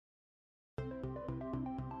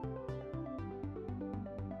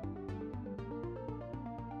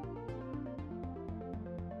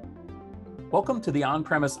Welcome to the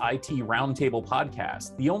On-Premise IT Roundtable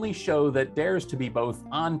podcast, the only show that dares to be both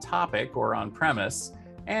on topic or on premise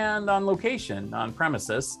and on location on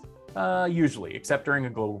premises, usually, except during a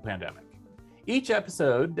global pandemic. Each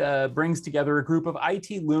episode brings together a group of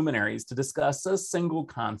IT luminaries to discuss a single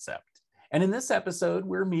concept. And in this episode,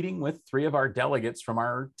 we're meeting with three of our delegates from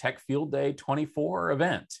our Tech Field Day 24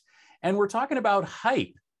 event. And we're talking about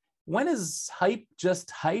hype. When is hype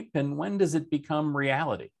just hype, and when does it become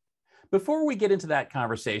reality? Before we get into that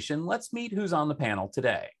conversation, let's meet who's on the panel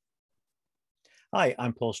today. Hi,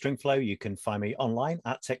 I'm Paul Stringfellow. You can find me online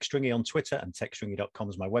at TechStringy on Twitter, and techstringy.com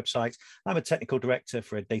is my website. I'm a technical director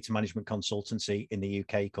for a data management consultancy in the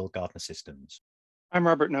UK called Gardner Systems. I'm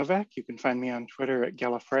Robert Novak. You can find me on Twitter at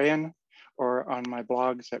Gallifreyan or on my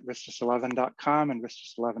blogs at ristus11.com and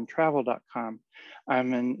ristus11travel.com.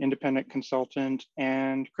 I'm an independent consultant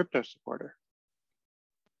and crypto supporter.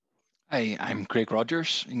 Hi, I'm Craig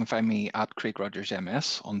Rogers. You can find me at Craig Rogers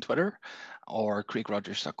MS on Twitter or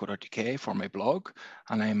craigrogers.co.uk for my blog.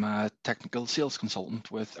 And I'm a technical sales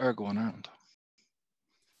consultant with Ergo in Ireland.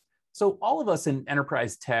 So all of us in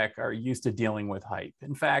enterprise tech are used to dealing with hype.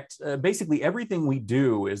 In fact, basically everything we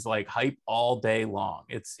do is like hype all day long.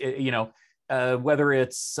 Whether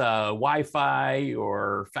it's Wi-Fi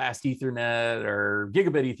or fast Ethernet or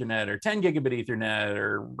gigabit Ethernet or 10 gigabit Ethernet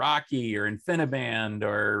or Rocky or InfiniBand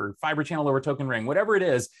or fiber channel over token ring, whatever it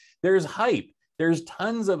is, there's hype. There's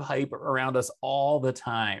tons of hype around us all the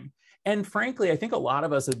time. And frankly, I think a lot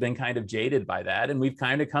of us have been kind of jaded by that. And we've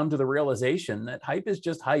kind of come to the realization that hype is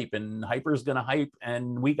just hype, and hyper's going to hype.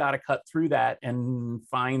 And we got to cut through that and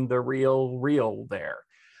find the real there.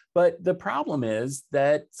 But the problem is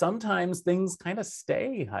that sometimes things kind of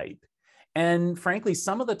stay hype. And frankly,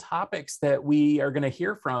 some of the topics that we are going to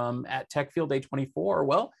hear from at Tech Field Day 24,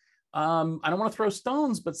 I don't want to throw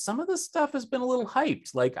stones, but some of this stuff has been a little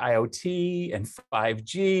hyped, like IoT and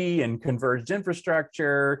 5G and converged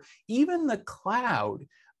infrastructure, even the cloud.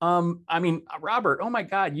 Robert, oh my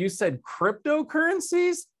God, you said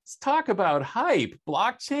cryptocurrencies? Let's talk about hype,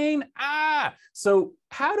 blockchain. So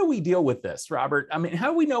how do we deal with this, Robert?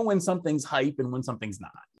 How do we know when something's hype and when something's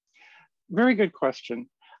not? Very good question.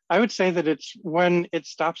 I would say that it's when it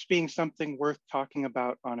stops being something worth talking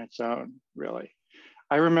about on its own, really.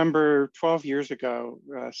 I remember 12 years ago,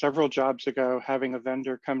 several jobs ago, having a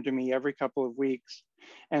vendor come to me every couple of weeks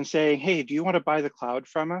and saying, hey, do you want to buy the cloud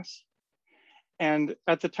from us? And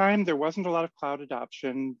at the time, there wasn't a lot of cloud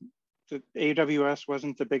adoption. The AWS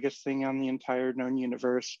wasn't the biggest thing on the entire known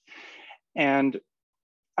universe. And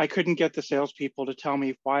I couldn't get the salespeople to tell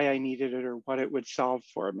me why I needed it or what it would solve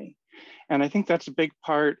for me. And I think that's a big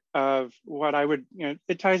part of what I would,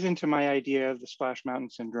 it ties into my idea of the Splash Mountain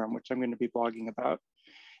syndrome, which I'm going to be blogging about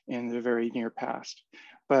in the very near past.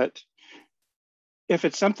 But if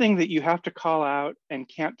it's something that you have to call out and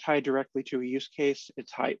can't tie directly to a use case,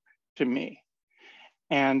 it's hype to me.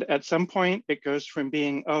 And at some point, it goes from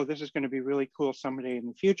being, oh, this is going to be really cool someday in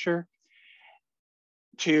the future,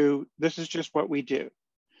 to this is just what we do.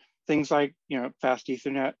 Things like, fast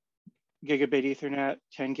Ethernet, gigabit Ethernet,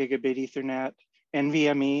 10 gigabit Ethernet,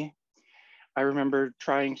 NVMe. I remember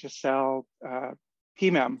trying to sell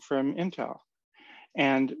PMEM from Intel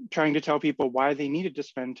and trying to tell people why they needed to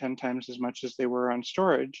spend 10 times as much as they were on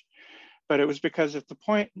storage. But it was because at the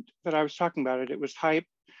point that I was talking about it, it was hype.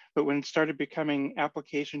 But when it started becoming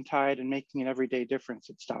application tied and making an everyday difference,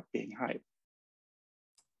 it stopped being hype.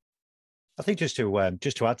 I think just to add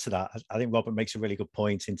to that, I think Robert makes a really good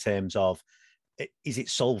point in terms of, is it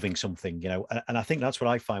solving something? And I think that's what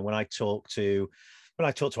I find when I talk to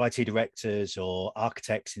IT directors or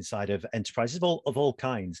architects inside of enterprises of all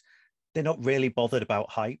kinds. They're not really bothered about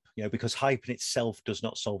hype, because hype in itself does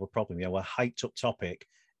not solve a problem. A hyped up topic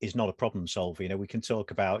is not a problem solver. We can talk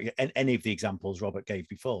about any of the examples Robert gave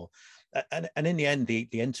before. And in the end, the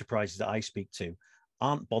enterprises that I speak to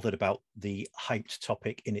aren't bothered about the hyped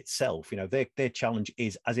topic in itself. Their challenge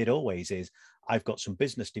is, as it always is, I've got some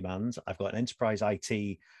business demands. I've got an enterprise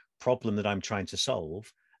IT problem that I'm trying to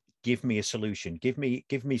solve. Give me a solution. Give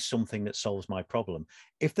me something that solves my problem.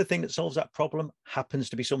 If the thing that solves that problem happens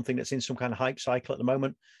to be something that's in some kind of hype cycle at the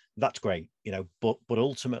moment, that's great, but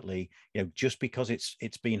ultimately, just because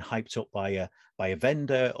it's being hyped up by a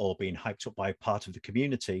vendor or being hyped up by part of the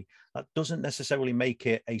community, that doesn't necessarily make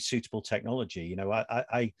it a suitable technology.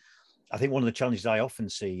 I think one of the challenges I often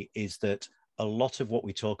see is that a lot of what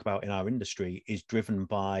we talk about in our industry is driven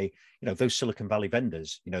by, those Silicon Valley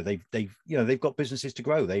vendors. They've got businesses to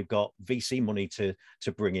grow. They've got VC money to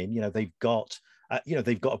bring in. They've got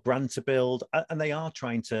a brand to build, and they are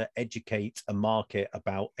trying to educate a market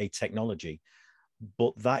about a technology.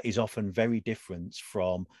 but that is often very different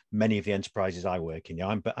from many of the enterprises I work in. You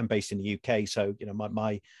know, I'm based in the UK, so you know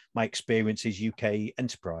my experience is UK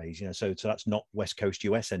enterprise. You know, so that's not West Coast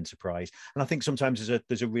US enterprise. And I think sometimes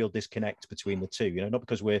there's a real disconnect between the two. You know, not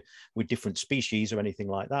because we're different species or anything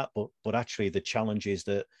like that, but actually the challenges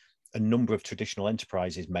that a number of traditional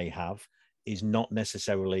enterprises may have is not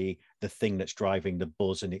necessarily the thing that's driving the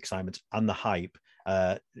buzz and the excitement and the hype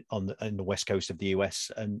on the west coast of the US,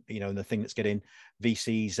 and you know, and the thing that's getting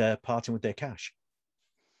VCs parting with their cash.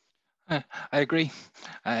 I agree.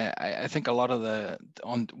 I think a lot of the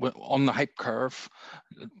on the hype curve,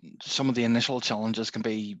 some of the initial challenges can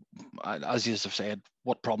be, as you have said,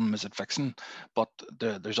 what problem is it fixing? But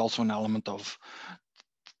there's also an element of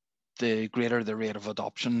the greater the rate of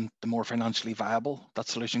adoption, the more financially viable that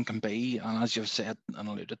solution can be. And as you've said and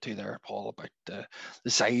alluded to there, Paul, about the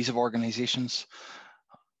size of organizations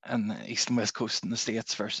in the East and West Coast in the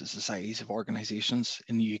States versus the size of organizations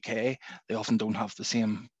in the UK, they often don't have the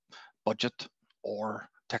same budget or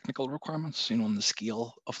technical requirements, you know, on the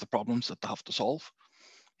scale of the problems that they have to solve.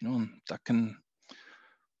 You know, and that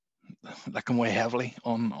can weigh heavily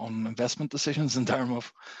on investment decisions in terms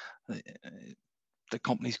of the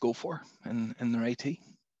companies go for in their IT.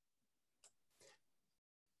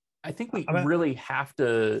 I think we really have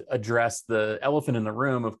to address the elephant in the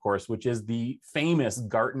room, of course, which is the famous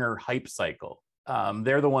Gartner hype cycle.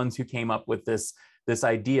 They're the ones who came up with this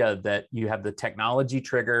idea that you have the technology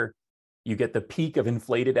trigger, you get the peak of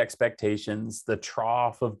inflated expectations, the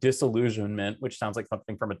trough of disillusionment, which sounds like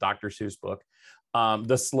something from a Dr. Seuss book,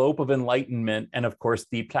 the slope of enlightenment, and of course,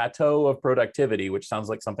 the plateau of productivity, which sounds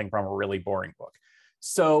like something from a really boring book.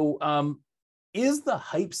 So is the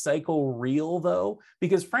hype cycle real though?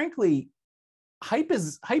 Because frankly, hype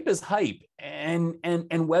is hype,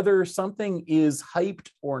 and whether something is hyped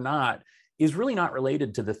or not is really not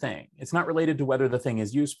related to the thing. It's not related to whether the thing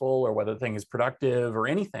is useful or whether the thing is productive or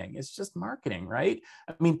anything. It's just marketing, right?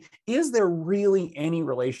 I mean, is there really any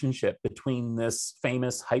relationship between this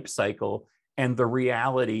famous hype cycle and the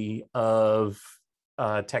reality of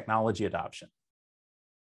technology adoption?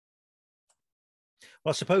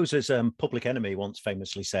 Well, I suppose, as Public Enemy once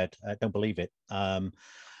famously said, don't believe it.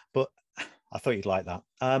 But I thought you'd like that.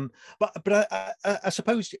 But I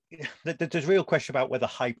suppose there's a real question about whether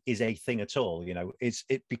hype is a thing at all. You know,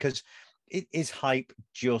 because it is hype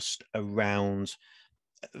just around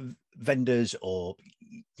vendors or,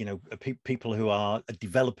 you know, people who are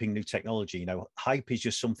developing new technology. You know, hype is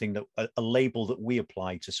just something that a label that we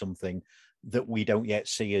apply to something that we don't yet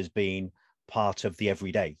see as being part of the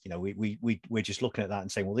everyday. You know, we're just looking at that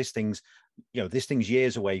and saying, well, this thing's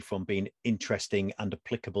years away from being interesting and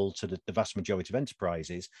applicable to the vast majority of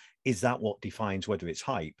enterprises. Is that what defines whether it's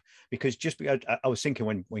hype? Because I was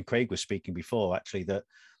thinking when Craig was speaking before, actually, that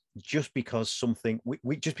just because something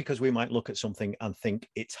just because we might look at something and think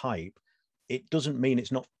it's hype, it doesn't mean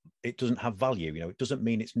it doesn't have value. You know, it doesn't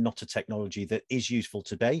mean it's not a technology that is useful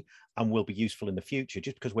today and will be useful in the future.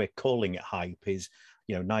 Just because we're calling it hype is,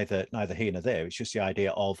 you know, neither here nor there. It's just the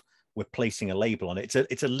idea of we're placing a label on it.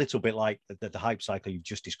 It's a little bit like the hype cycle you've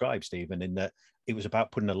just described, Stephen, in that it was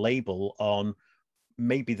about putting a label on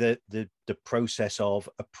maybe the process of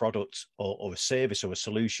a product or a service or a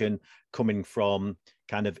solution coming from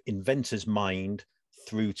kind of inventor's mind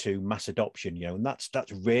through to mass adoption, you know, and that's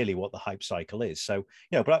really what the hype cycle is. So,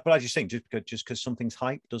 you know, but I just think just because something's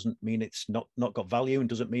hype doesn't mean it's not got value, and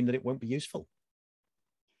doesn't mean that it won't be useful.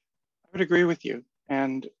 I would agree with you.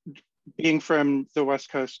 And being from the West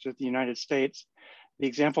Coast of the United States, the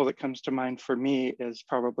example that comes to mind for me is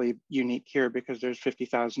probably unique here because there's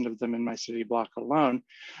 50,000 of them in my city block alone.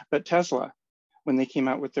 But Tesla, when they came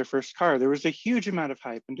out with their first car, there was a huge amount of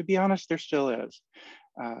hype. And to be honest, there still is.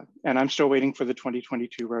 And I'm still waiting for the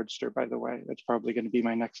 2022 Roadster, by the way. That's probably going to be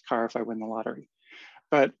my next car if I win the lottery.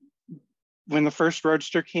 But when the first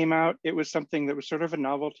Roadster came out, it was something that was sort of a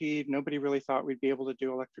novelty. Nobody really thought we'd be able to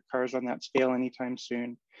do electric cars on that scale anytime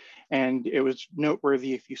soon. And it was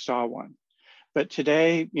noteworthy if you saw one. But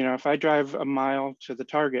today, you know, if I drive a mile to the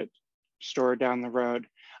Target store down the road,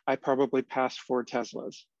 I probably pass 4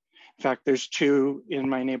 Teslas. In fact, there's 2 in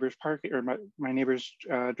my neighbor's parking or my neighbor's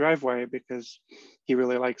driveway because he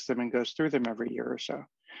really likes them and goes through them every year or so.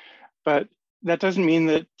 But that doesn't mean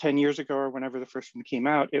that 10 years ago or whenever the first one came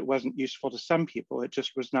out, it wasn't useful to some people. It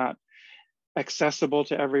just was not accessible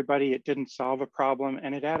to everybody. It didn't solve a problem,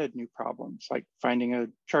 and it added new problems like finding a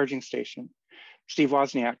charging station. Steve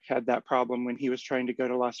Wozniak had that problem when he was trying to go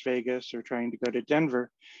to Las Vegas or trying to go to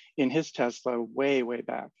Denver in his Tesla way, way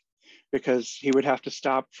back, because he would have to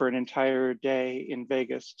stop for an entire day in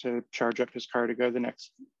Vegas to charge up his car to go the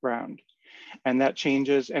next round. And that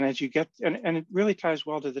changes. And as you get, and it really ties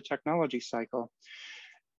well to the technology cycle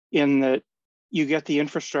in that you get the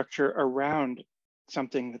infrastructure around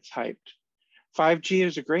something that's hyped. 5G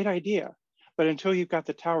is a great idea, but until you've got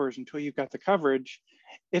the towers, until you've got the coverage,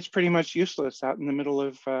 it's pretty much useless out in the middle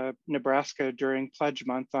of Nebraska during pledge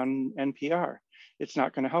month on NPR. It's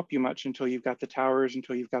not going to help you much until you've got the towers,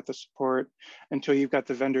 until you've got the support, until you've got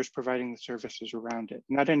the vendors providing the services around it.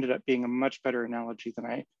 And that ended up being a much better analogy than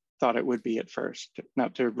I thought it would be at first,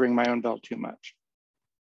 not to ring my own bell too much.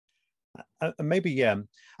 Maybe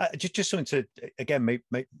just something to, again,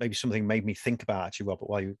 maybe something made me think about actually, Robert,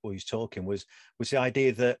 while you was talking, was the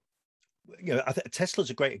idea that, you know,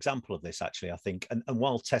 Tesla's a great example of this, actually, I think. And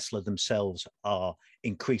while Tesla themselves are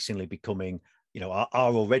increasingly becoming, you know, are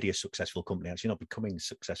already a successful company, actually not becoming a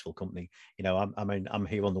successful company. You know, I mean, I'm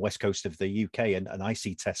here on the west coast of the UK, and I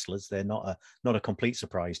see Teslas. They're not a complete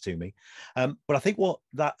surprise to me. But I think what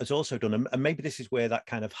that has also done, and maybe this is where that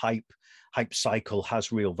kind of hype cycle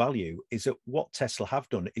has real value, is that what Tesla have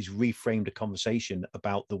done is reframed a conversation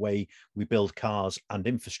about the way we build cars and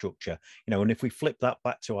infrastructure. You know, and if we flip that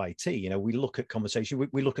back to IT, you know, we look at conversation,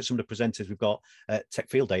 we look at some of the presenters we've got at Tech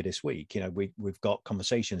Field Day this week. You know, we've got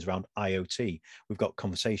conversations around IoT. We've got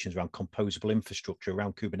conversations around composable infrastructure,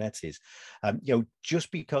 around Kubernetes. You know,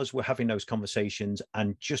 just because we're having those conversations,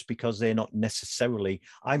 and just because they're not necessarily,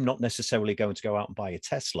 I'm not necessarily going to go out and buy a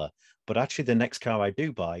Tesla, but actually the next car I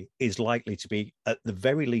do buy is likely to be, at the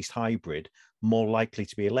very least, hybrid, more likely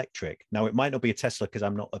to be electric. Now, it might not be a Tesla because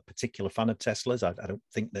I'm not a particular fan of Teslas. I don't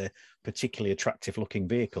think they're particularly attractive looking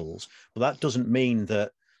vehicles, but that doesn't mean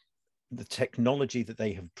that the technology that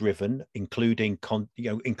they have driven, including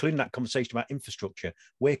that conversation about infrastructure,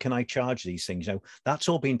 where can I charge these things? You know, that's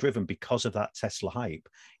all been driven because of that Tesla hype.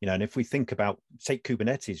 You know, and if we think about, take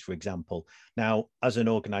Kubernetes, for example, now as an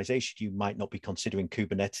organization, you might not be considering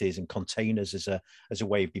Kubernetes and containers as a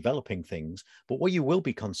way of developing things, but what you will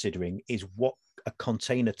be considering is what a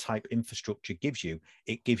container type infrastructure gives you.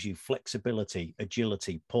 It gives you flexibility,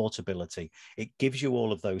 agility, portability. It gives you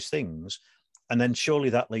all of those things. And then surely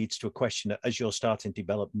that leads to a question that, as you're starting to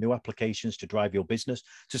develop new applications to drive your business,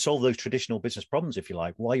 to solve those traditional business problems, if you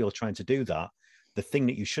like, while you're trying to do that, the thing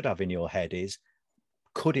that you should have in your head is,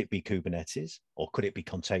 could it be Kubernetes or could it be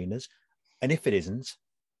containers? And if it isn't,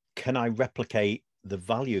 can I replicate the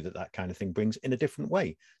value that kind of thing brings in a different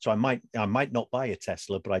way? So I might not buy a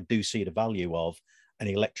Tesla, but I do see the value of an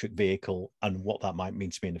electric vehicle and what that might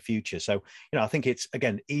mean to me in the future. So, you know, I think it's,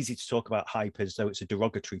 again, easy to talk about hype as though it's a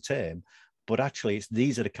derogatory term, but actually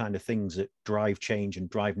these are the kind of things that drive change and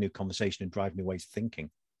drive new conversation and drive new ways of thinking.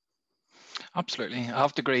 Absolutely. I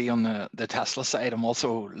have to agree on the Tesla side. I'm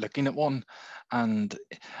also looking at one, and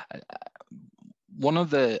one of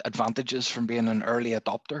the advantages from being an early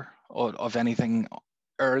adopter of anything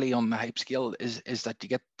early on the hype scale is that you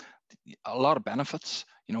get a lot of benefits.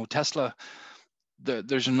 You know, Tesla,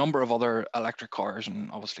 there's a number of other electric cars,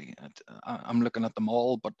 and obviously I'm looking at them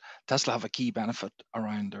all, but Tesla have a key benefit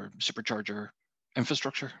around their supercharger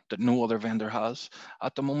infrastructure that no other vendor has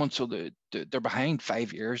at the moment. So they're behind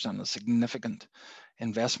 5 years on a significant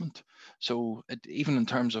investment. So even in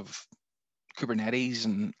terms of Kubernetes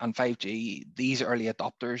and 5G, these early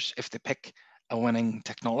adopters, if they pick a winning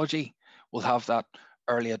technology, will have that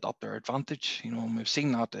early adopter advantage. You know, and we've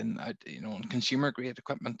seen that in in consumer grade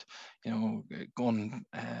equipment. You know, going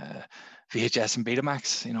VHS and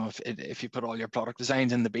Betamax. You know, if you put all your product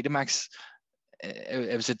designs in the Betamax,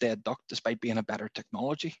 it was a dead duck despite being a better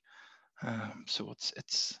technology. So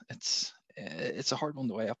it's a hard one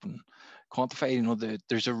to weigh up and quantify. You know,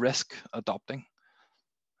 there's a risk adopting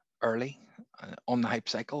early on the hype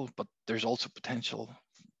cycle, but there's also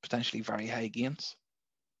potentially very high gains.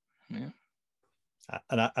 Yeah.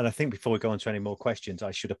 And I think before we go on to any more questions,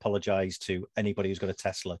 I should apologize to anybody who's got a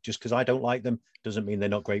Tesla. Just because I don't like them doesn't mean they're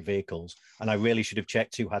not great vehicles. And I really should have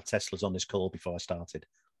checked who had Teslas on this call before I started.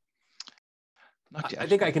 I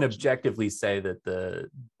think I can objectively say that the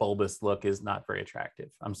bulbous look is not very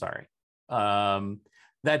attractive. I'm sorry.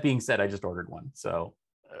 That being said, I just ordered one, so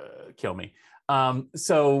kill me. I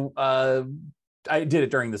did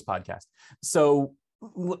it during this podcast. So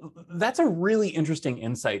that's a really interesting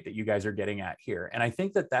insight that you guys are getting at here. And I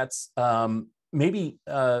think that that's maybe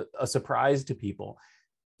a surprise to people.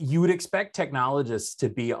 You would expect technologists to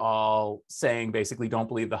be all saying, basically, don't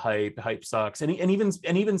believe the hype sucks. And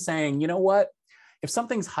even saying, you know what, if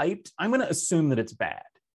something's hyped, I'm going to assume that it's bad,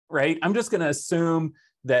 right? I'm just going to assume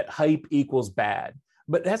that hype equals bad.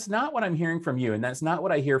 But that's not what I'm hearing from you. And that's not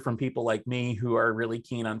what I hear from people like me who are really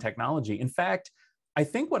keen on technology. In fact, I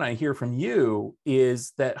think what I hear from you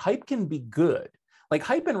is that hype can be good. like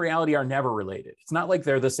hype and reality are never related. It's not like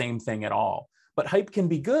they're the same thing at all. But hype can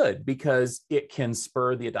be good because it can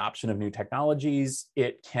spur the adoption of new technologies.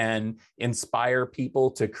 It can inspire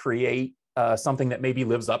people to create something that maybe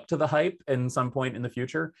lives up to the hype in some point in the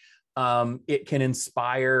future. It can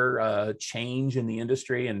inspire change in the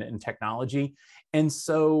industry and technology. And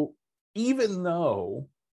so even though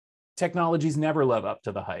technologies never live up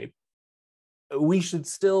to the hype, we should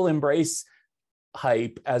still embrace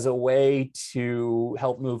hype as a way to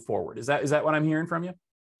help move forward. Is that what I'm hearing from you?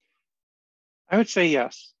 I would say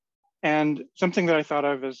yes. And something that I thought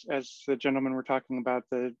of as the gentlemen were talking about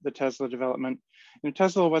the Tesla development,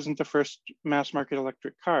 Tesla wasn't the first mass market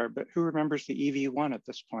electric car, but who remembers the EV1 at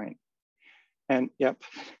this point? And yep,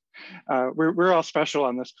 we're all special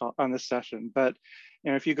on this call, on this session. But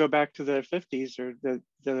if you go back to the 50s or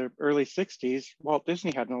the early 60s, Walt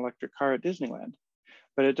Disney had an electric car at Disneyland,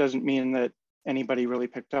 but it doesn't mean that anybody really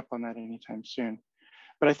picked up on that anytime soon.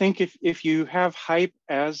 But I think if you have hype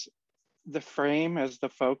as the frame, as the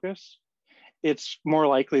focus, it's more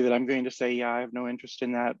likely that I'm going to say, yeah, I have no interest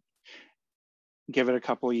in that. Give it a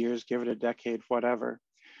couple of years, give it a decade, whatever.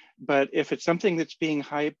 But if it's something that's being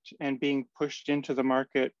hyped and being pushed into the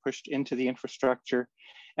market, pushed into the infrastructure,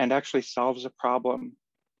 and actually solves a problem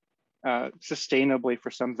sustainably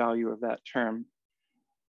for some value of that term,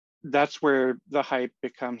 that's where the hype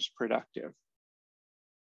becomes productive.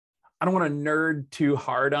 I don't want to nerd too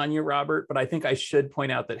hard on you, Robert, but I think I should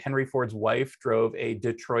point out that Henry Ford's wife drove a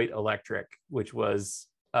Detroit Electric, which was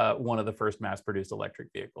one of the first mass-produced electric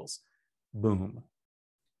vehicles. Boom.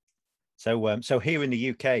 So here in the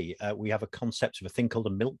UK, we have a concept of a thing called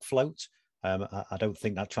a milk float. I don't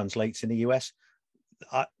think that translates in the US.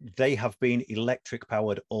 They have been electric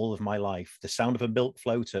powered all of my life. The sound of a milk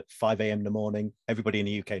float at 5 a.m. in the morning, everybody in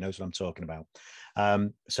the UK knows what I'm talking about.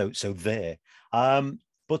 So there.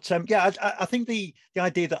 Yeah, I think the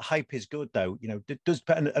idea that hype is good, though, it does,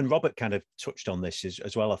 and Robert kind of touched on this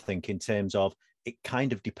as well, I think, in terms of it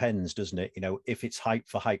kind of depends, doesn't it? If it's hype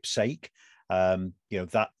for hype's sake,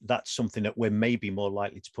 that's something that we're maybe more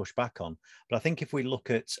likely to push back on. But I think if we look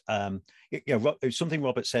at, something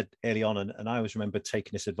Robert said early on, and I always remember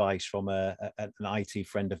taking this advice from an IT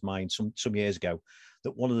friend of mine some years ago,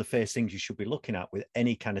 that one of the first things you should be looking at with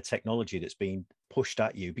any kind of technology that's being pushed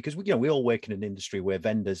at you, because we all work in an industry where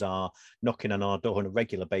vendors are knocking on our door on a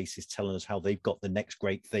regular basis, telling us how they've got the next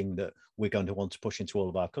great thing that we're going to want to push into all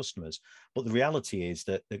of our customers. But the reality is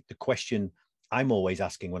that the question I'm always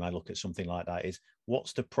asking when I look at something like that is,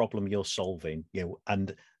 what's the problem you're solving?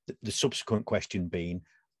 And the subsequent question being,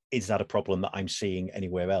 is that a problem that I'm seeing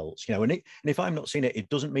anywhere else? And if I'm not seeing it, it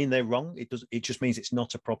doesn't mean they're wrong. It just means it's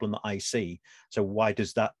not a problem that I see. So why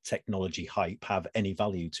does that technology hype have any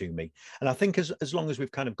value to me? And I think as long as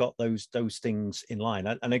we've kind of got those things in line,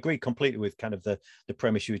 and I agree completely with kind of the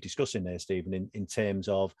premise you were discussing there, Stephen, in terms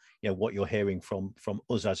of what you're hearing from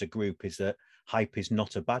us as a group is that hype is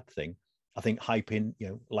not a bad thing. I think hype,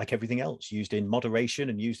 like everything else, used in moderation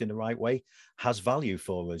and used in the right way, has value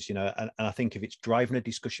for us, and I think if it's driving a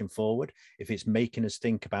discussion forward, if it's making us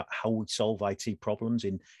think about how we solve IT problems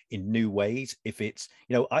in new ways, if it's,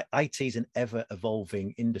 IT is an ever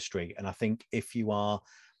evolving industry. And I think if your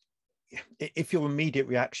immediate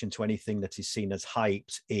reaction to anything that is seen as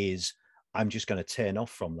hyped is, I'm just going to turn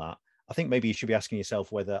off from that, I think maybe you should be asking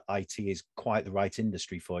yourself whether IT is quite the right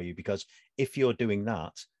industry for you, because if you're doing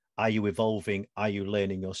that, are you evolving? Are you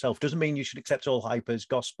learning yourself? Doesn't mean you should accept all hype as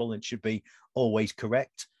gospel and should be always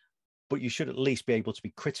correct, but you should at least be able to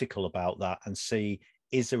be critical about that and see,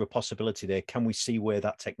 is there a possibility there? Can we see where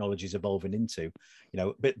that technology is evolving into?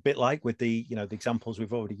 Bit like with the examples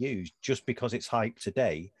we've already used. Just because it's hype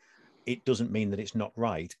today, it doesn't mean that it's not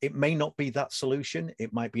right. It may not be that solution.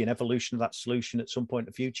 It might be an evolution of that solution at some point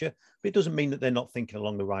in the future, but it doesn't mean that they're not thinking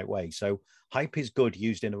along the right way. So hype is good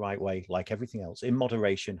used in the right way, like everything else. In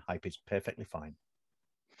moderation, hype is perfectly fine.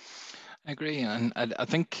 I agree. And I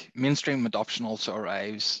think mainstream adoption also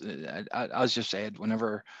arrives, as you said,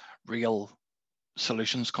 whenever real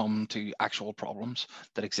solutions come to actual problems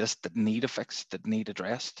that exist, that need a fix, that need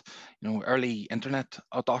addressed. Early internet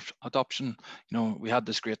adoption, we had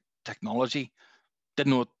this great technology,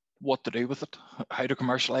 didn't know what to do with it, how to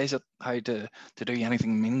commercialize it, how to do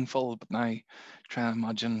anything meaningful. But now try and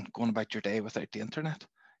imagine going about your day without the internet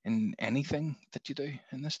in anything that you do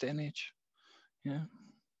in this day and age.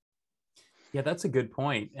 Yeah, that's a good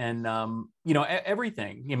point. And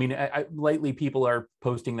everything. I mean, lately people are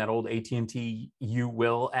posting that old AT&T "You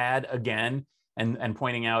Will" ad again, and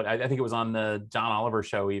pointing out. I think it was on the John Oliver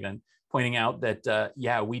show, even pointing out that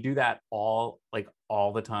we do that all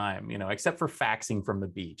the time. Except for faxing from the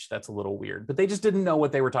beach. That's a little weird. But they just didn't know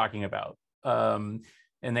what they were talking about. and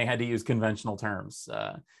they had to use conventional terms.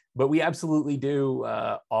 But we absolutely do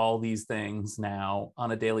all these things now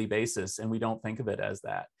on a daily basis, and we don't think of it as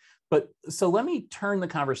that. But so let me turn the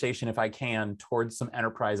conversation, if I can, towards some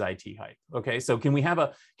enterprise IT hype. Okay, so can we have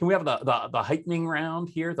the hypening round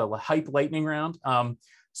here, the hype lightning round?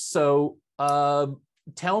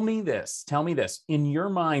 Tell me this. In your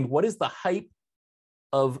mind, what is the hype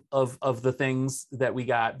of the things that we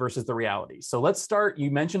got versus the reality? So let's start.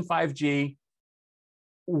 You mentioned 5G.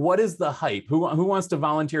 What is the hype? Who wants to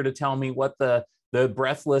volunteer to tell me what the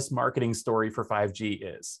breathless marketing story for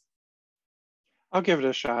 5G is? I'll give it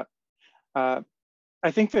a shot. I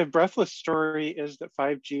think the breathless story is that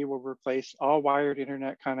 5G will replace all wired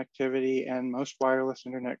internet connectivity and most wireless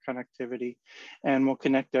internet connectivity, and will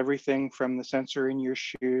connect everything from the sensor in your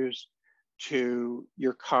shoes to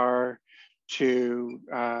your car to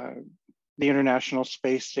the International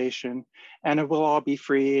Space Station, and it will all be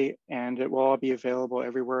free and it will all be available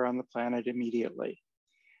everywhere on the planet immediately.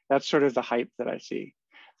 That's sort of the hype that I see.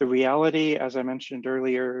 The reality, as I mentioned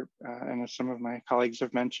earlier, and as some of my colleagues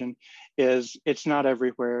have mentioned, is it's not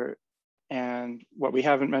everywhere. And what we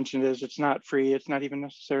haven't mentioned is it's not free, it's not even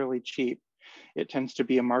necessarily cheap. It tends to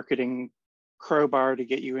be a marketing crowbar to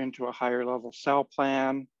get you into a higher level cell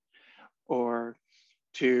plan, or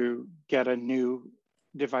to get a new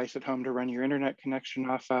device at home to run your internet connection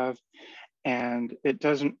off of. And it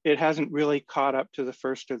hasn't really caught up to the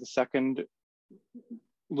first or the second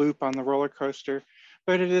loop on the roller coaster,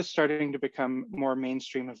 but it is starting to become more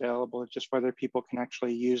mainstream available. It's just whether people can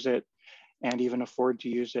actually use it and even afford to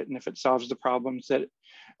use it, and if it solves the problems that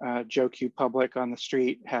Joe Q Public on the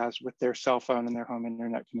street has with their cell phone and their home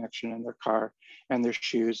internet connection and their car and their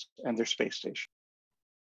shoes and their space station.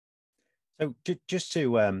 So just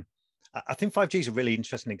to, I think 5G is a really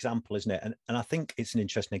interesting example, isn't it? And I think it's an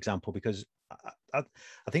interesting example because I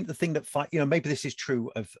think the thing that, maybe this is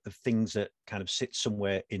true of things that kind of sit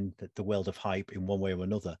somewhere in the world of hype in one way or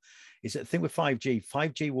another, is that the thing with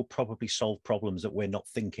 5G will probably solve problems that we're not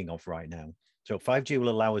thinking of right now. So 5G will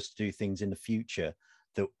allow us to do things in the future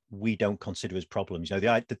that we don't consider as problems.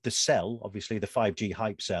 The sell, obviously the 5G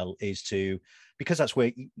hype sell is because that's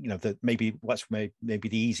where, maybe the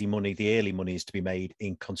easy money, the early money is to be made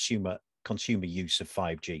in consumer use of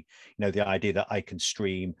 5G. The idea that I can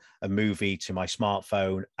stream a movie to my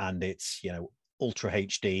smartphone and it's, ultra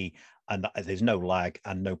HD and there's no lag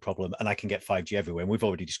and no problem, and I can get 5G everywhere. And we've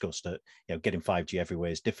already discussed that, getting 5G everywhere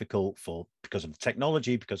is difficult because of the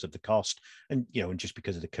technology, because of the cost, and and just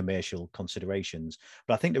because of the commercial considerations.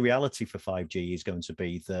 But I think the reality for 5G is going to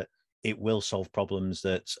be that it will solve problems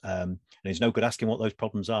that, and it's no good asking what those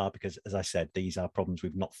problems are, because as I said, these are problems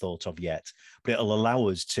we've not thought of yet, but it'll allow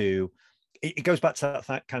us to, it goes back to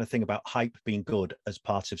that kind of thing about hype being good as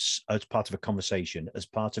part of a conversation, as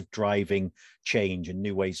part of driving change and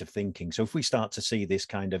new ways of thinking. So if we start to see this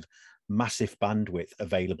kind of massive bandwidth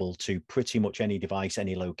available to pretty much any device,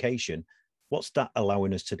 any location, what's that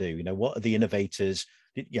allowing us to do? What are the innovators?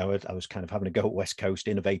 I was kind of having a go at West Coast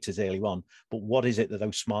innovators early on, but what is it that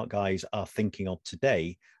those smart guys are thinking of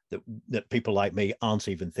today that people like me aren't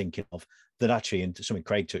even thinking of, that actually, and something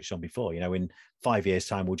Craig touched on before, in 5 years'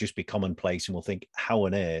 time will just be commonplace, and we'll think, how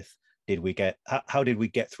on earth how did we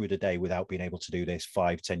get through the day without being able to do this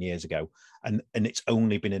 5-10 years ago? And it's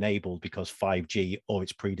only been enabled because 5G or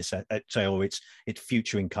its predecessor, or its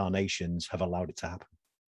future incarnations have allowed it to happen.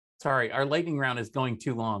 Sorry, our lightning round is going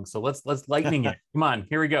too long, so let's lightning it. Come on,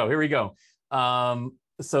 here we go.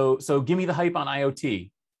 So give me the hype on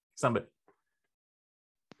IoT. Somebody.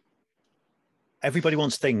 Everybody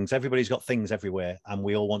wants things. Everybody's got things everywhere, and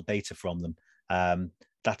we all want data from them.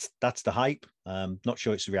 That's the hype. Not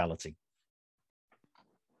sure it's the reality.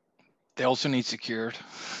 They also need secured.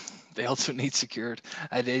 The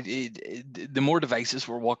more devices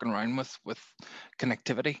we're walking around with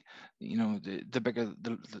connectivity, the bigger,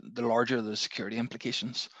 the larger the security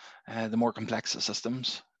implications, the more complex the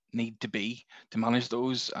systems need to be to manage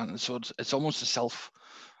those. And so it's almost a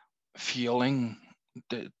self-fueling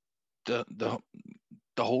the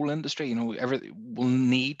whole industry. Everything will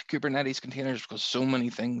need Kubernetes containers because so many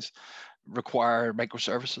things require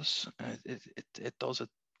microservices. It does it.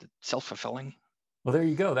 It's self-fulfilling. Well, there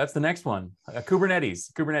you go. That's the next one.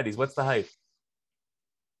 Kubernetes. What's the hype?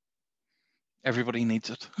 Everybody needs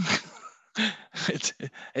it.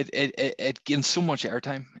 It gains so much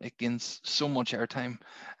airtime.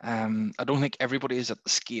 I don't think everybody is at the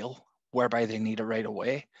scale whereby they need it right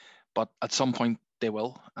away, but at some point they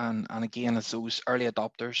will. And again, it's those early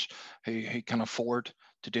adopters who can afford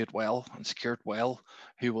to do it well and secure it well,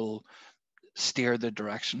 who will steer the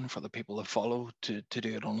direction for the people that follow to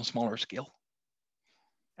do it on a smaller scale.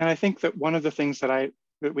 And I think that one of the things that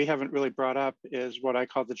we haven't really brought up is what I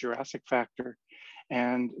call the Jurassic factor.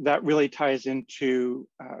 And that really ties into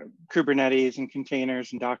Kubernetes and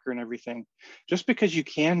containers and Docker and everything. Just because you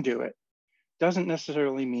can do it doesn't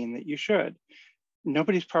necessarily mean that you should.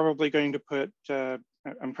 Nobody's probably going to put,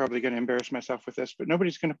 I'm probably going to embarrass myself with this, but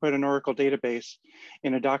nobody's going to put an Oracle database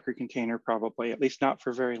in a Docker container probably, at least not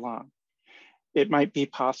for very long. It might be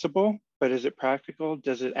possible, but is it practical?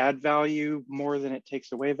 Does it add value more than it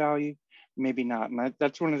takes away value? Maybe not. And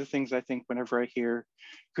that's one of the things I think whenever I hear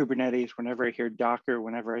Kubernetes, whenever I hear Docker,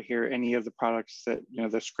 whenever I hear any of the products that,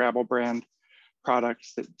 the Scrabble brand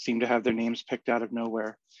products that seem to have their names picked out of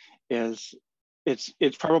nowhere, is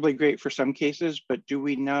it's probably great for some cases, but do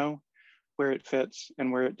we know where it fits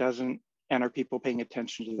and where it doesn't? And are people paying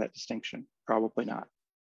attention to that distinction? Probably not.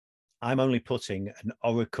 I'm only putting an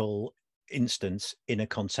Oracle instance in a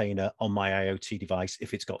container on my IoT device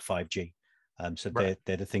if it's got 5G. So right.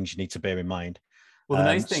 they're the things you need to bear in mind. Well, the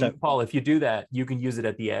nice thing, Paul, if you do that, you can use it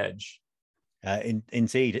at the edge.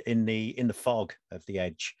 Indeed, in the fog of the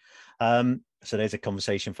edge. So there's a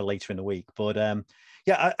conversation for later in the week. But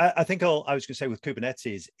yeah, I think all I was going to say with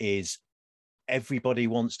Kubernetes is everybody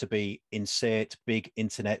wants to be insert big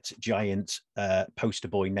internet giant poster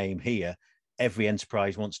boy name here. Every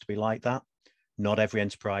enterprise wants to be like that. Not every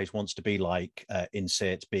enterprise wants to be like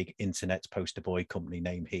insert big internet poster boy company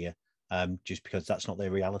name here, just because that's not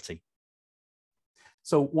their reality.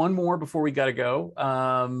 So one more before we got to go.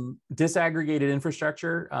 Disaggregated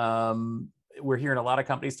infrastructure. We're hearing a lot of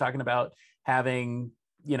companies talking about having,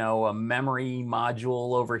 a memory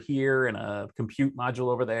module over here and a compute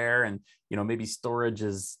module over there, and maybe storage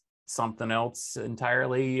is something else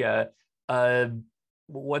entirely.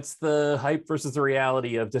 What's the hype versus the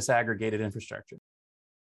reality of disaggregated infrastructure?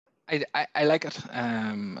 I like it.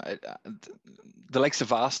 The likes of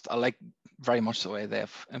Vast, I like very much the way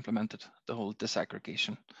they've implemented the whole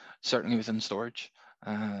disaggregation, certainly within storage.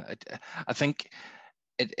 I think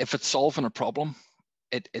if it's solving a problem,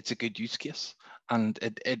 it's a good use case, and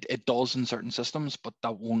it does in certain systems, but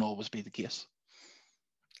that won't always be the case.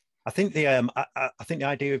 I think the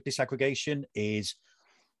idea of disaggregation is,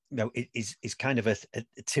 is kind of a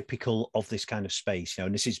typical of this kind of space,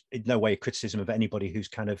 and this is in no way a criticism of anybody who's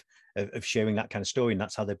kind of sharing that kind of story, and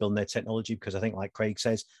that's how they're building their technology, because I think, like Craig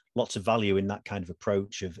says, lots of value in that kind of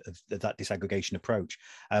approach of that disaggregation approach.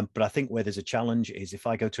 But I think where there's a challenge is if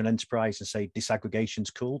I go to an enterprise and say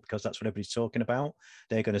disaggregation's cool because that's what everybody's talking about,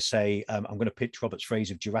 they're going to say, I'm going to pitch Robert's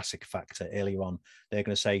phrase of Jurassic factor earlier on. They're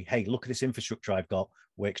going to say, hey, look at this infrastructure I've got,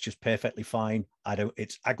 works just perfectly fine.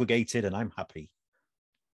 It's aggregated and I'm happy.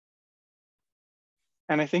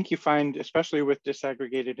 And I think you find, especially with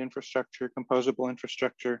disaggregated infrastructure, composable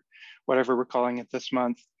infrastructure, whatever we're calling it this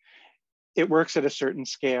month, it works at a certain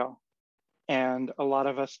scale. And a lot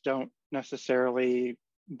of us don't necessarily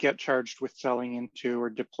get charged with selling into or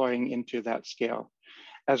deploying into that scale.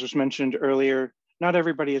 As was mentioned earlier, not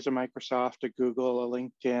everybody is a Microsoft, a Google,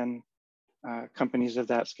 a LinkedIn, companies of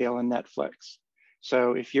that scale, and Netflix.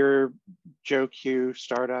 So if you're Joe Q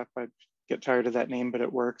startup, I get tired of that name, but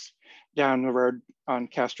it works, down the road on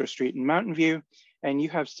Castro Street in Mountain View, and you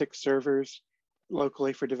have 6 servers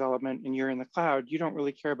locally for development and you're in the cloud, you don't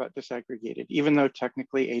really care about disaggregated, even though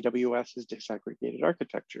technically AWS is disaggregated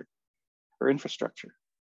architecture or infrastructure.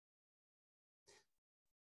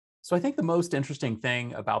 So I think the most interesting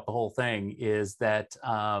thing about the whole thing is that,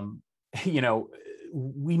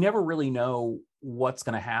 we never really know what's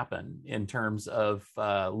going to happen in terms of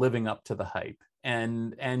living up to the hype.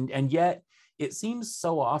 And yet it seems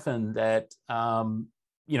so often that,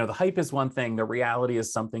 the hype is one thing, the reality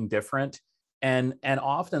is something different. And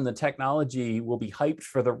often the technology will be hyped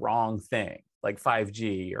for the wrong thing, like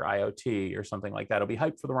 5G or IoT or something like that. It'll be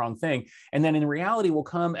hyped for the wrong thing. And then in reality, we'll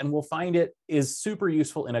come and we'll find it is super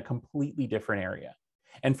useful in a completely different area.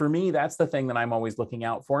 And for me, that's the thing that I'm always looking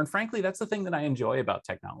out for. And frankly, that's the thing that I enjoy about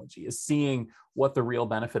technology, is seeing what the real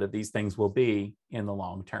benefit of these things will be in the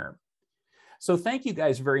long term. So thank you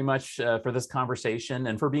guys very much for this conversation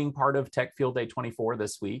and for being part of Tech Field Day 24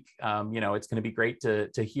 this week. It's going to be great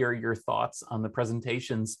to hear your thoughts on the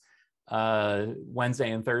presentations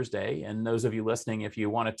Wednesday and Thursday. And those of you listening, if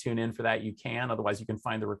you want to tune in for that, you can. Otherwise, you can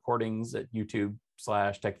find the recordings at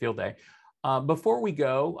YouTube/Tech Field Day. Before we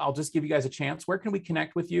go, I'll just give you guys a chance. Where can we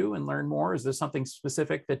connect with you and learn more? Is there something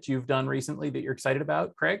specific that you've done recently that you're excited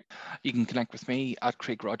about, Craig? You can connect with me at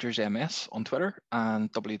Craig Rogers MS on Twitter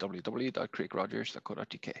and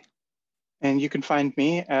www.craigrogers.co.uk. And you can find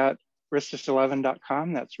me at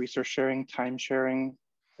ristus11.com. That's resource sharing, time sharing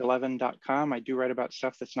 11.com. I do write about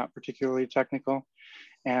stuff that's not particularly technical.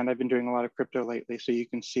 And I've been doing a lot of crypto lately. So you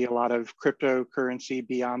can see a lot of cryptocurrency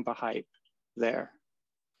beyond the hype there.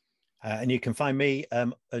 And you can find me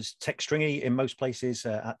as TechStringy in most places,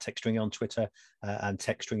 at TechStringy on Twitter, and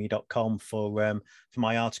techstringy.com for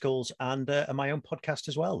my articles and my own podcast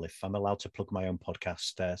as well, if I'm allowed to plug my own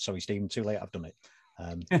podcast. Sorry, Stephen, too late, I've done it.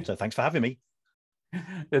 So thanks for having me.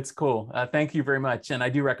 It's cool. Thank you very much. And I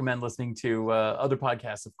do recommend listening to other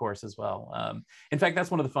podcasts, of course, as well. In fact, that's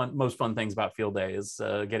one of the most fun things about Field Day is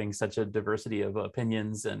getting such a diversity of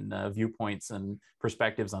opinions and viewpoints and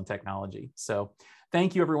perspectives on technology. So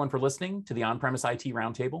thank you, everyone, for listening to the On-Premise IT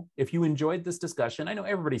Roundtable. If you enjoyed this discussion, I know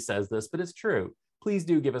everybody says this, but it's true. Please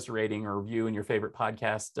do give us a rating or review in your favorite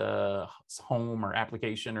podcast home or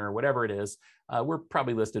application or whatever it is. We're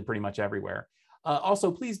probably listed pretty much everywhere.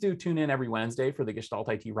 Also, please do tune in every Wednesday for the Gestalt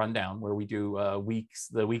IT Rundown, where we do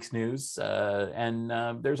the week's news. And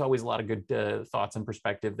there's always a lot of good thoughts and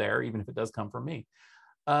perspective there, even if it does come from me.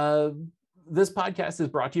 This podcast is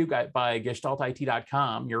brought to you by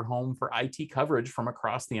gestaltit.com, your home for IT coverage from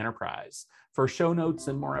across the enterprise. For show notes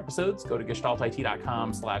and more episodes, go to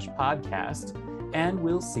gestaltit.com/podcast, and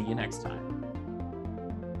we'll see you next time.